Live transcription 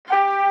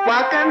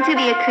Welcome to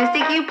the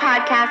Acoustic You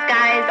podcast,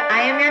 guys.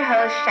 I am your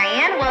host,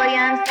 Cheyenne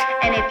Williams,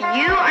 and if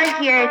you are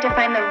here to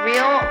find the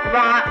real,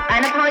 raw,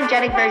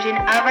 unapologetic version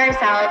of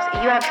ourselves,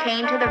 you have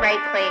came to the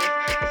right place.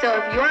 So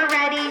if you're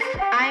ready,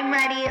 I'm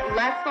ready.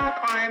 Let's lock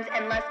arms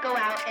and let's go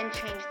out and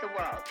change the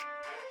world.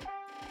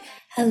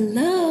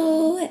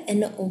 Hello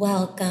and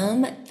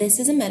welcome. This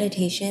is a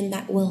meditation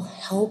that will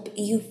help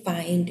you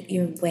find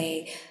your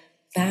way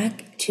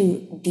back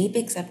to deep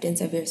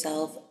acceptance of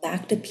yourself,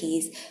 back to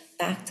peace,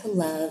 back to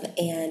love,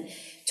 and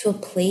to a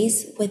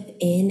place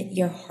within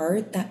your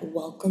heart that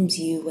welcomes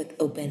you with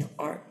open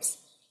arms.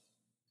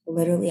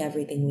 Literally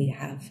everything we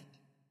have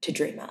to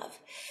dream of.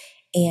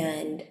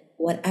 And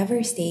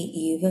whatever state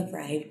you've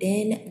arrived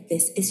in,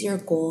 this is your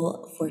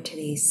goal for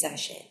today's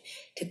session.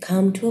 To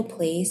come to a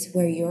place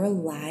where your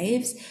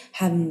lives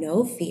have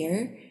no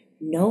fear,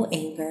 no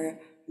anger,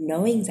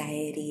 no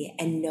anxiety,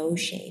 and no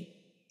shame,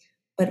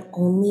 but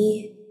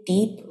only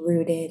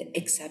deep-rooted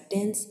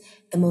acceptance,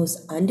 the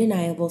most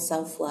undeniable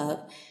self-love,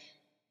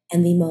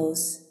 and the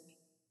most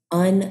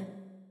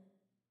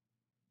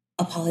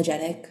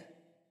unapologetic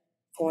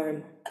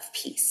form of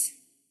peace,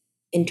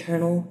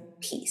 internal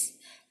peace.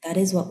 That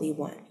is what we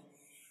want.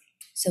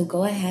 So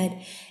go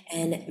ahead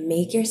and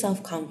make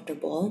yourself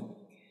comfortable.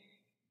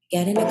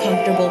 Get in a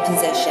comfortable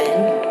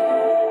position.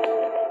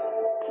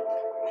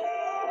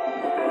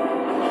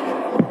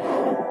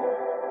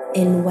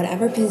 In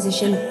whatever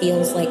position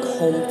feels like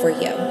home for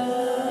you.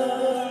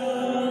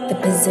 The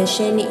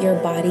position your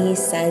body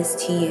says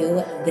to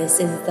you, this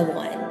is the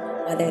one.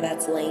 Whether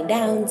that's laying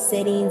down,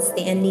 sitting,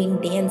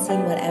 standing,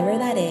 dancing, whatever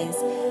that is,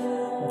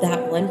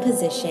 that one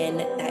position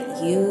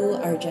that you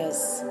are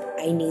just,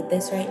 I need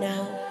this right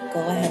now, go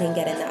ahead and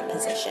get in that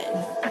position.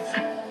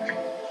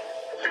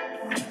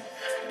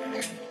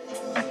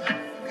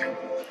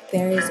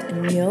 There is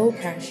no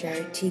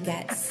pressure to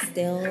get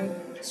still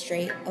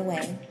straight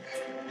away.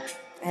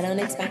 I don't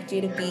expect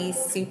you to be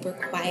super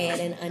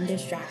quiet and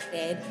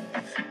undistracted.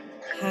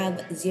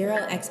 Have zero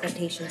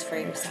expectations for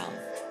yourself.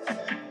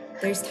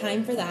 There's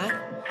time for that,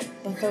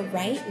 but for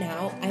right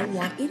now, I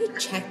want you to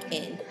check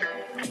in.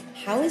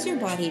 How is your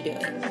body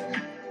doing?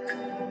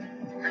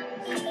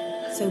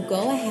 So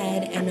go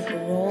ahead and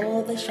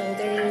roll the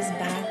shoulders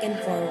back and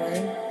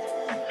forward,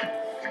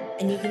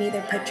 and you can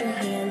either put your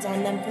hands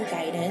on them for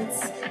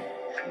guidance,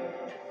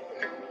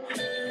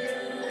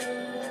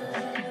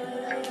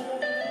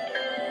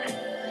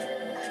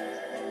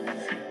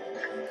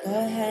 go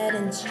ahead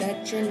and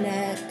stretch your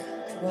neck,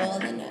 roll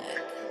the neck.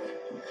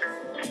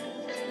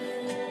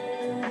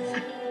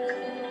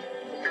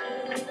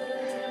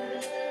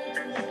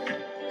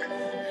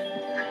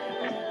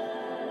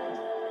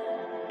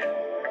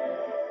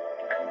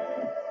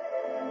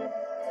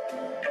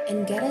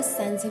 And get a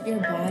sense of your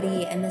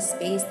body and the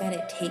space that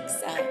it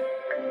takes up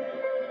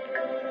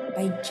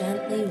by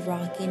gently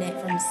rocking it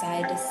from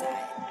side to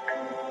side.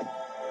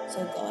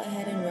 So go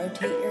ahead and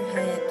rotate your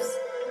hips.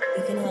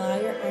 You can allow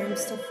your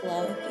arms to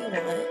flow if you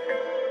want.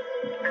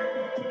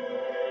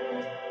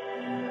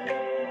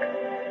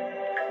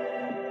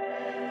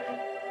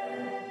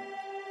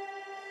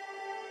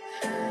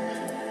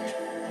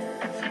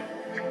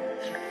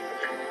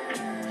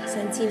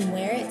 Sensing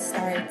where it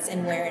starts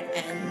and where it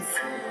ends.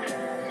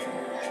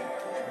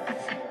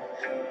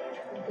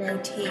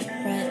 Rotate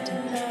front to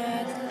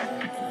back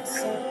in a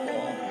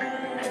circle.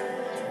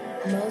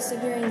 Most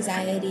of your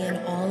anxiety and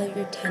all of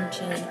your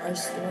tension are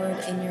stored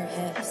in your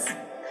hips.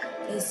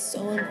 It is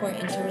so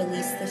important to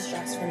release the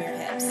stress from your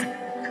hips.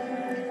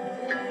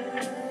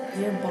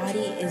 Your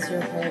body is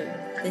your home.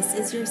 This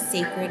is your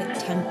sacred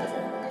temple.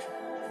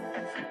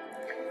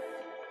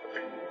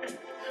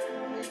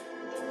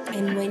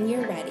 And when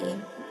you're ready,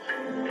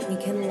 you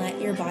can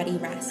let your body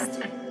rest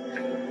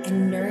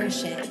and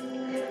nourish it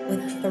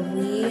with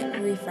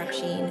 3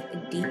 refreshing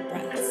deep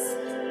breaths.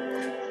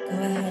 Go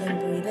ahead and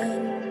breathe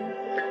in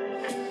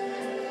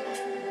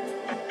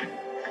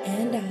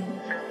and out.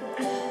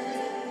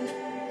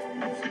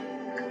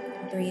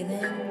 Breathe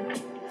in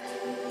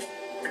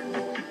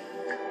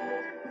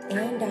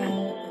and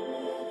out.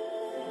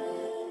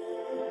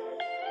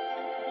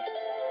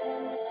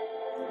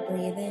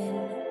 Breathe in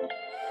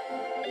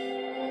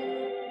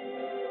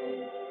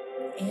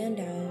and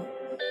out.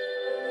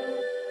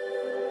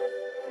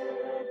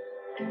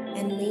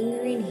 And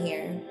lingering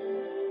here,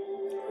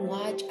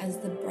 watch as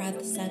the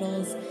breath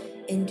settles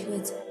into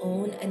its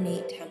own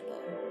innate tempo.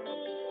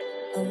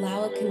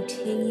 Allow a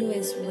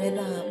continuous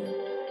rhythm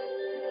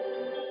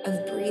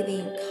of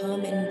breathing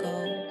come and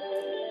go,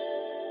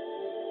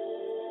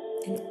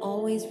 and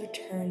always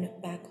return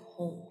back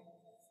home.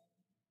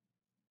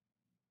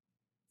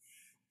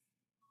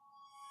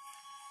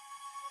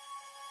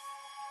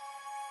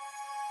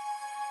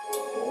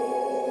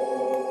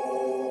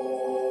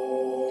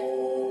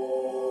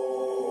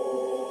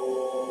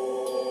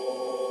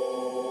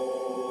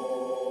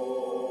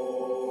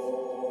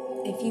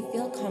 If you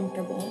feel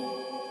comfortable,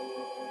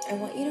 I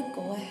want you to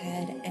go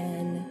ahead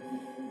and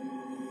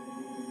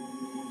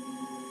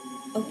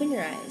open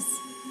your eyes.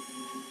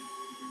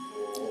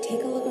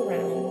 Take a look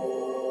around.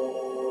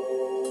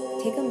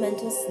 Take a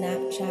mental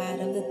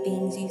Snapchat of the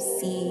things you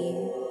see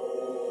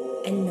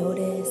and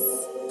notice.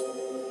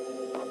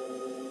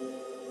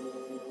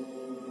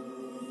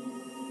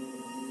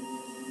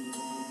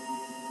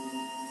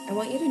 I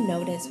want you to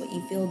notice what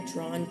you feel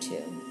drawn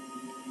to.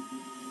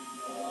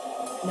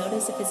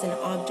 Notice if it's an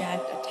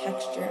object, a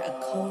texture, a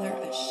color,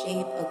 a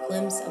shape, a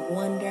glimpse of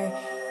wonder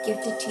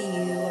gifted to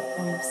you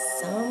from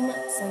some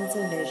sense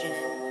of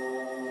vision.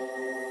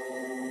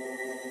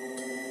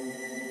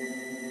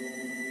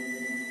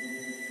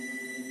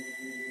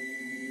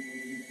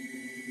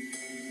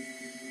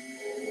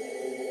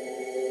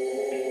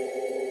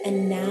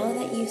 And now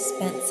that you've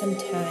spent some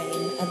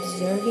time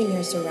observing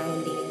your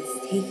surroundings,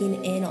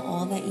 taking in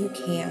all that you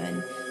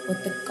can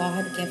with the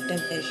God gift of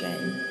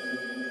vision,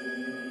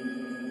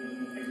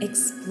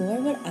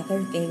 explore what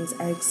other things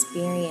are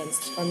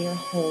experienced from your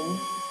home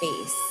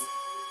base.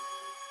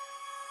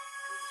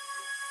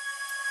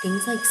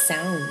 Things like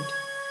sound.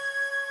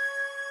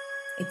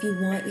 If you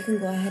want, you can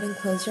go ahead and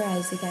close your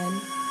eyes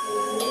again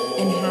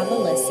and have a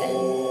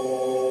listen.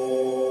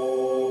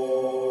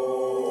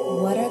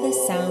 What are the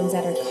sounds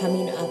that are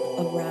coming up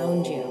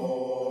around you?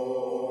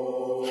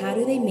 How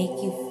do they make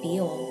you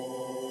feel?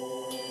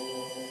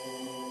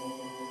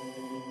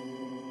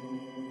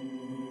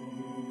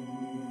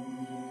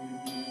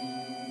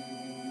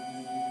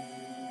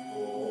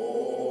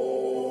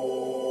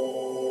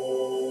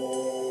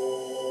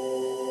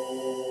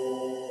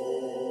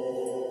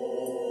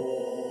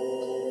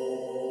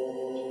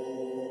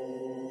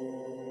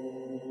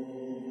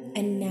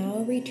 And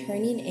now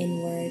returning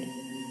inward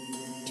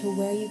to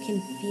where you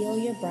can feel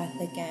your breath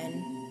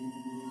again.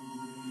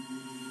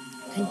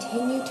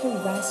 Continue to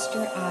rest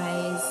your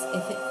eyes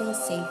if it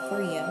feels safe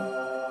for you.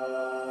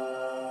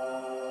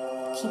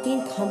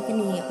 Keeping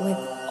company with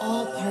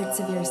all parts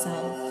of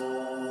yourself.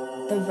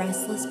 The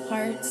restless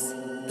parts,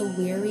 the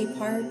weary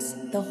parts,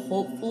 the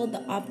hopeful,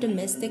 the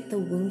optimistic, the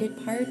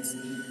wounded parts.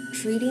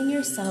 Treating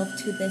yourself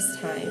to this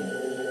time.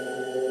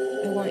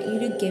 I want you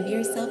to give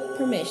yourself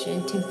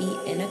permission to be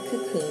in a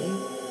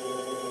cocoon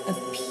of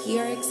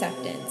pure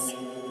acceptance,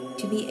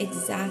 to be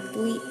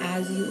exactly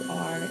as you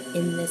are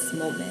in this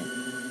moment.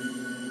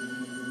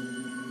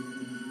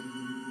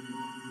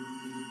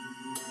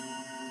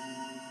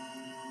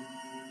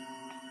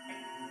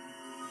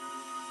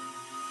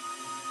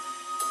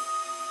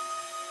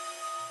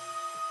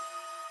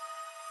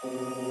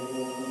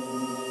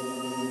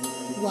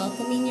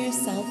 Welcoming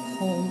yourself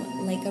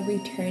home like a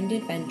returned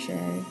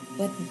adventurer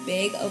with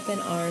big open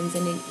arms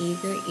and an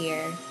eager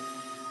ear,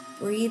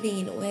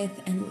 breathing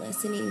with and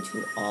listening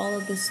to all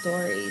of the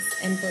stories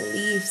and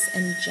beliefs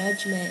and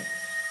judgment,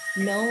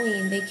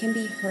 knowing they can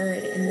be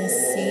heard in this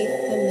safe,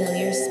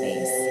 familiar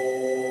space.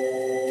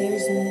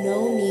 There's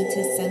no need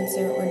to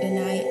censor or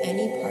deny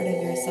any part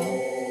of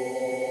yourself.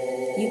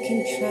 You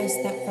can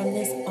trust that from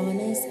this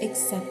honest,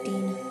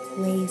 accepting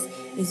place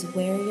is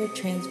where your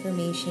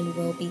transformation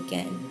will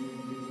begin.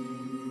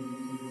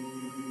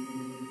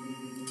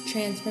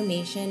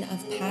 Transformation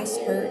of past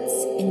hurts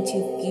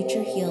into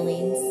future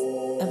healings,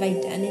 of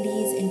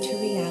identities into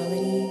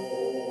reality,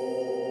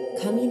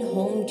 coming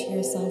home to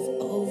yourself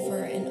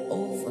over and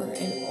over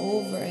and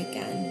over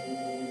again,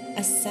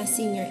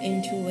 assessing your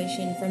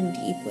intuition from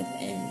deep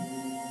within.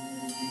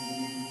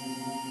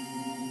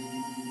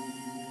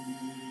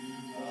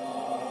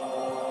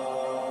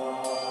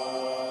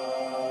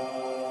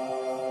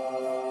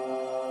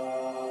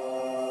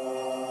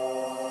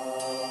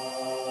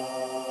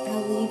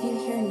 I'll leave you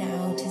here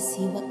now to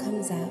see what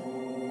comes up.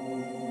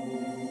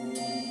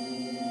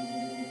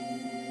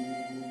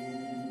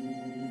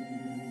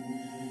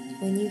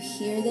 When you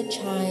hear the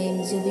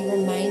chimes, you'll be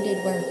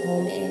reminded where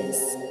home is,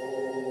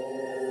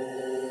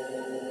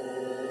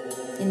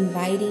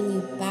 inviting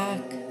you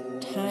back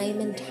time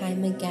and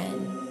time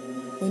again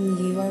when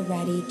you are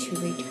ready to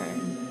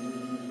return.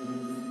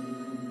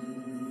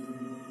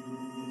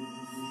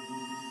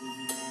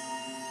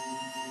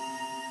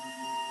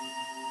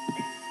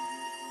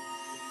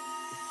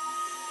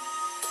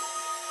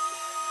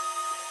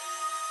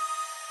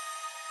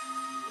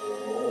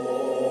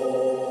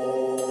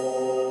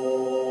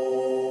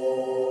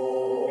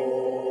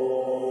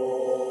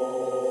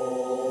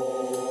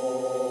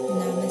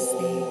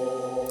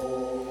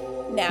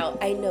 Now,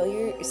 I know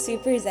you're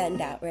super zened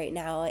out right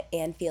now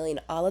and feeling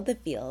all of the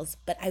feels,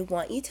 but I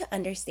want you to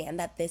understand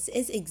that this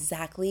is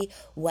exactly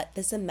what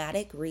the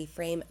Somatic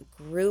Reframe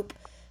group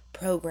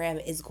program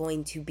is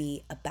going to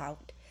be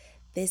about.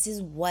 This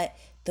is what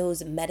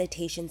those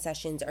meditation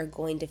sessions are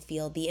going to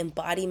feel. The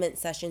embodiment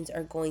sessions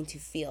are going to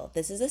feel.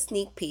 This is a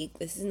sneak peek.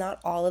 This is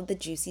not all of the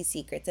juicy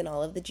secrets and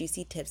all of the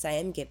juicy tips I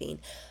am giving.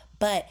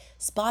 But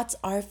spots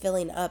are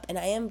filling up, and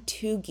I am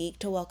too geeked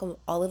to welcome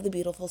all of the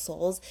beautiful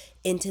souls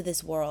into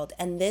this world.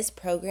 And this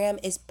program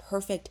is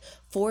perfect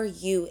for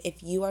you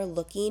if you are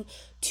looking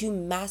to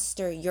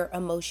master your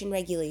emotion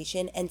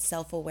regulation and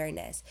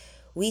self-awareness.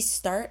 We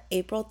start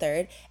April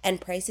 3rd,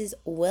 and prices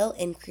will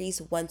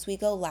increase once we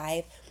go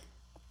live.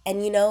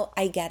 And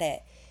I get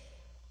it.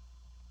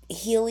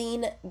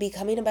 Healing,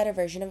 becoming a better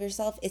version of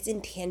yourself, it's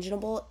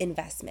intangible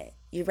investment.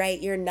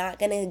 You're not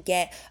going to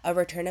get a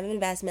return of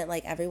investment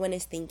like everyone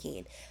is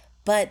thinking.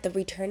 But the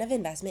return of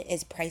investment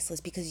is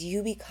priceless because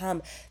you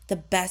become the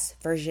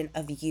best version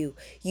of you.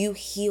 You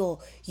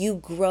heal, you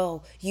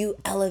grow, you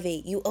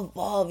elevate, you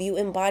evolve, you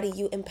embody,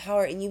 you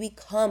empower, and you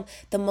become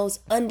the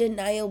most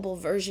undeniable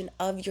version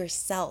of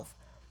yourself.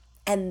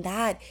 And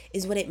that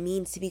is what it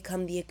means to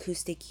become the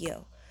acoustic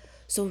you.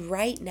 So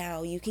right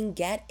now you can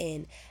get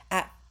in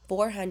at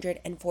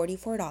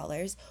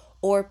 $444,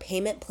 or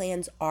payment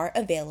plans are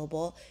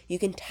available. You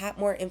can tap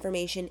more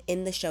information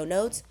in the show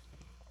notes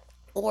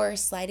or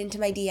slide into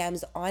my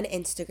DMs on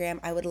Instagram.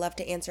 I would love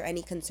to answer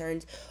any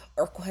concerns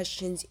or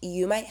questions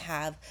you might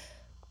have.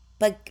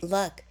 But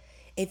look,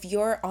 if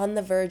you're on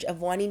the verge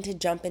of wanting to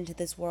jump into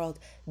this world,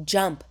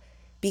 jump.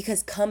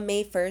 Because come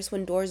May 1st,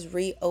 when doors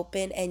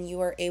reopen and you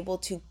are able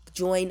to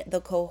join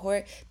the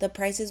cohort, the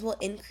prices will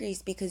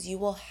increase because you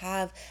will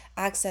have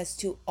access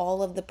to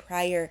all of the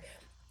prior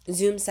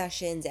Zoom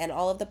sessions and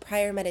all of the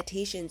prior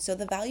meditations. So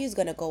the value is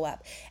going to go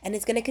up, and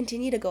it's going to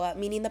continue to go up,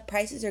 meaning the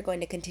prices are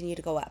going to continue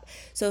to go up.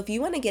 So if you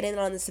want to get in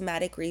on the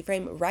somatic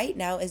reframe, right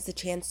now is the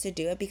chance to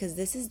do it, because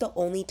this is the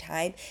only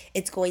time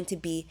it's going to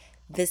be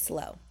this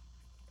low.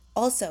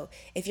 Also,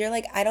 if you're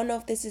like, I don't know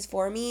if this is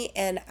for me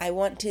and I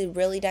want to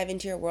really dive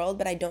into your world,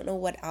 but I don't know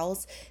what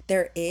else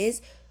there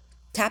is,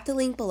 tap the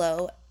link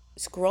below,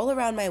 scroll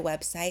around my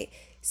website,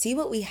 see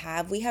what we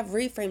have. We have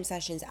reframe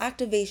sessions,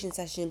 activation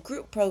sessions,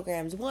 group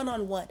programs,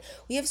 one-on-one.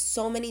 We have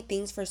so many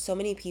things for so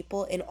many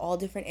people in all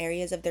different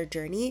areas of their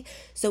journey.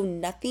 So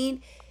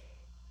nothing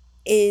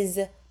is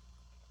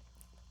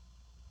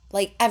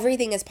like,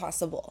 everything is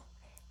possible.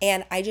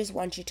 And I just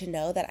want you to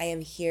know that I am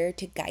here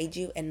to guide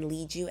you and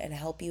lead you and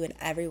help you in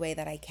every way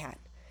that I can.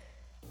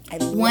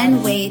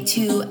 One way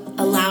to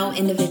allow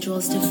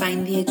individuals to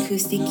find the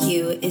acoustic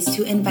you is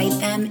to invite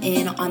them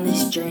in on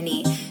this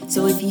journey.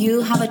 So if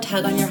you have a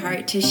tug on your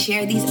heart to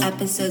share these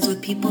episodes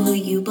with people who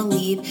you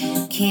believe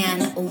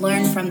can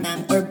learn from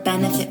them or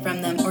benefit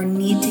from them or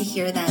need to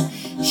hear them,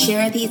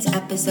 share these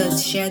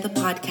episodes, share the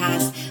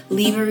podcast,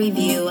 leave a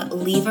review,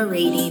 leave a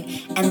rating,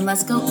 and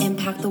let's go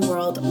impact the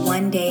world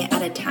one day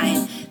at a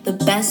time. The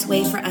best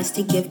way for us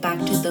to give back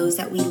to those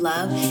that we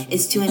love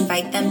is to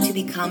invite them to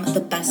become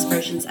the best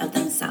versions of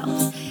themselves.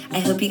 I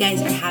hope you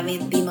guys are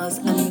having the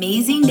most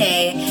amazing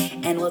day,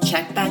 and we'll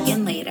check back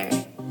in later.